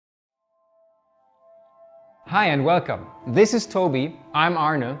Hi and welcome. This is Toby, I'm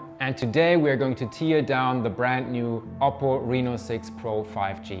Arne, and today we are going to tear down the brand new OPPO Reno6 Pro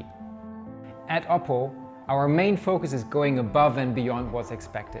 5G. At OPPO, our main focus is going above and beyond what's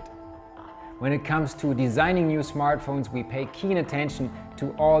expected. When it comes to designing new smartphones, we pay keen attention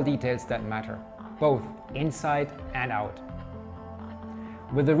to all details that matter, both inside and out.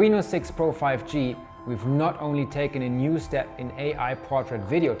 With the Reno6 Pro 5G, we've not only taken a new step in AI portrait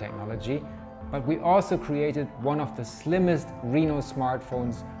video technology, but we also created one of the slimmest Reno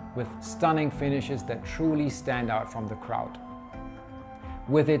smartphones with stunning finishes that truly stand out from the crowd.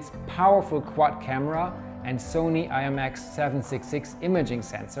 With its powerful quad camera and Sony IMX766 imaging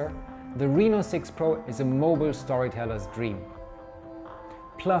sensor, the Reno6 Pro is a mobile storyteller's dream.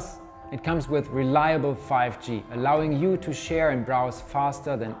 Plus, it comes with reliable 5G, allowing you to share and browse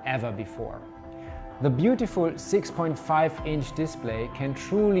faster than ever before. The beautiful 6.5-inch display can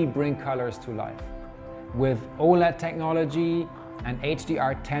truly bring colors to life. With OLED technology and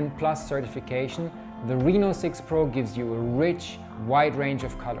HDR10+ certification, the Reno6 Pro gives you a rich, wide range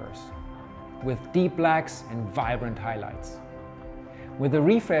of colors, with deep blacks and vibrant highlights. With a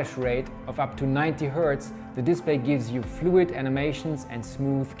refresh rate of up to 90 Hz, the display gives you fluid animations and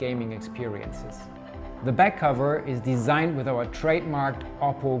smooth gaming experiences. The back cover is designed with our trademarked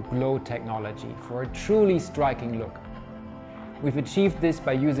OPPO Glow technology for a truly striking look. We've achieved this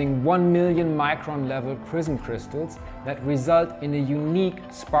by using 1 million micron level prism crystals that result in a unique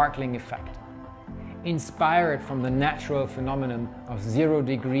sparkling effect, inspired from the natural phenomenon of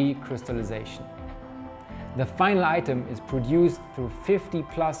 0-degree crystallization. The final item is produced through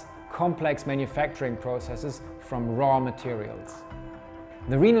 50+ complex manufacturing processes from raw materials.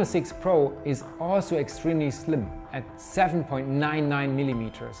 The Reno6 Pro is also extremely slim at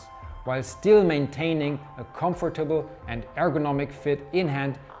 7.99mm, while still maintaining a comfortable and ergonomic fit in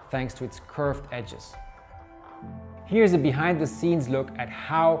hand thanks to its curved edges. Here's a behind-the-scenes look at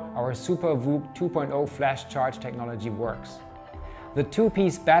how our Super VOOC 2.0 flash charge technology works. The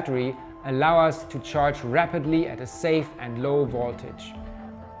two-piece battery allows us to charge rapidly at a safe and low voltage.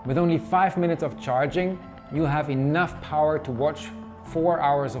 With only 5 minutes of charging, you'll have enough power to watch 4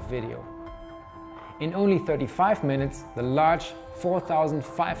 hours of video. In only 35 minutes, the large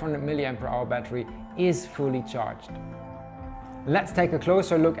 4500 mAh battery is fully charged. Let's take a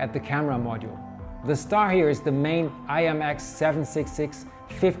closer look at the camera module. The star here is the main IMX766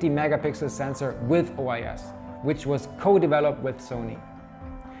 50-megapixel sensor with OIS, which was co-developed with Sony.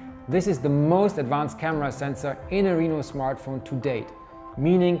 This is the most advanced camera sensor in a Reno smartphone to date,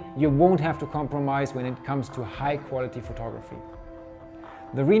 meaning you won't have to compromise when it comes to high-quality photography.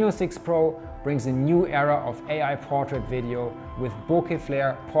 The Reno6 Pro brings a new era of AI portrait video with bokeh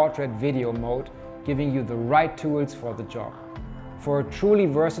flare portrait video mode, giving you the right tools for the job. For a truly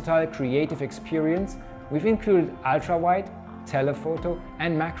versatile creative experience, we've included ultra-wide, telephoto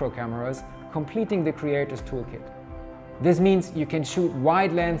and macro cameras, completing the creator's toolkit. This means you can shoot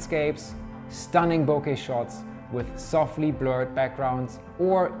wide landscapes, stunning bokeh shots with softly blurred backgrounds,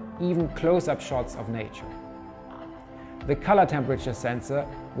 or even close-up shots of nature. The color temperature sensor,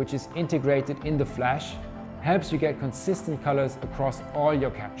 which is integrated in the flash, helps you get consistent colors across all your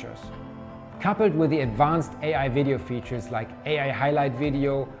captures. Coupled with the advanced AI video features like AI highlight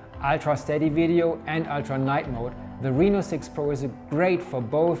video, ultra steady video and ultra night mode, the Reno6 Pro is great for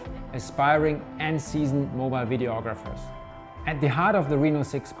both aspiring and seasoned mobile videographers. At the heart of the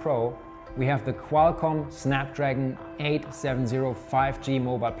Reno6 Pro, we have the Qualcomm Snapdragon 870 5G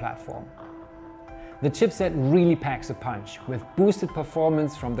mobile platform. The chipset really packs a punch, with boosted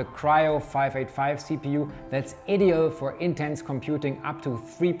performance from the Cryo 585 CPU that's ideal for intense computing up to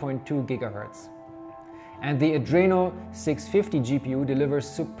 3.2 GHz. And the Adreno 650 GPU delivers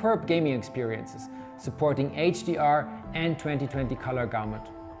superb gaming experiences, supporting HDR and 2020 color gamut.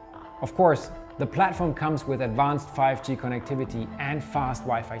 Of course, the platform comes with advanced 5G connectivity and fast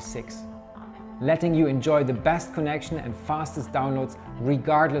Wi-Fi 6, letting you enjoy the best connection and fastest downloads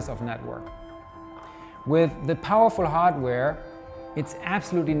regardless of network. With the powerful hardware, it's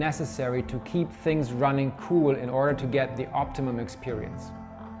absolutely necessary to keep things running cool in order to get the optimum experience.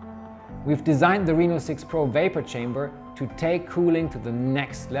 We've designed the Reno6 Pro vapor chamber to take cooling to the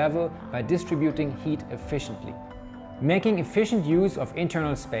next level by distributing heat efficiently. Making efficient use of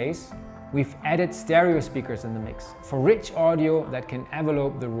internal space, we've added stereo speakers in the mix for rich audio that can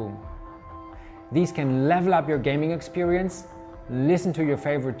envelope the room. These can level up your gaming experience, listen to your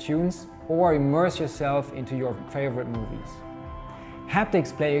favorite tunes, or immerse yourself into your favorite movies.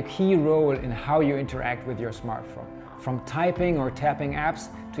 Haptics play a key role in how you interact with your smartphone, from typing or tapping apps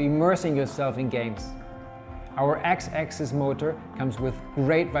to immersing yourself in games. Our X-axis motor comes with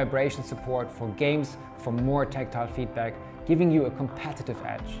great vibration support for games for more tactile feedback, giving you a competitive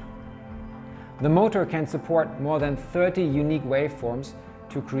edge. The motor can support more than 30 unique waveforms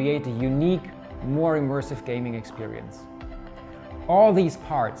to create a unique, more immersive gaming experience. All these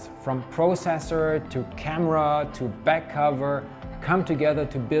parts, from processor to camera to back cover, come together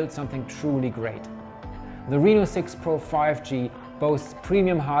to build something truly great. The Reno6 Pro 5G boasts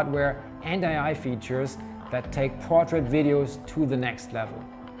premium hardware and AI features that take portrait videos to the next level.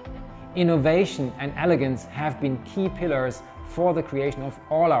 Innovation and elegance have been key pillars for the creation of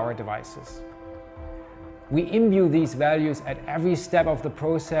all our devices. We imbue these values at every step of the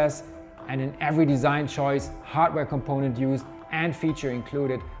process and in every design choice, hardware component used and feature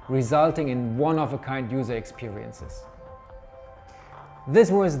included, resulting in one-of-a-kind user experiences.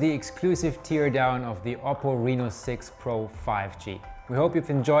 This was the exclusive teardown of the OPPO Reno6 Pro 5G. We hope you've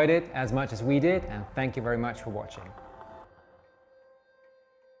enjoyed it as much as we did, and thank you very much for watching.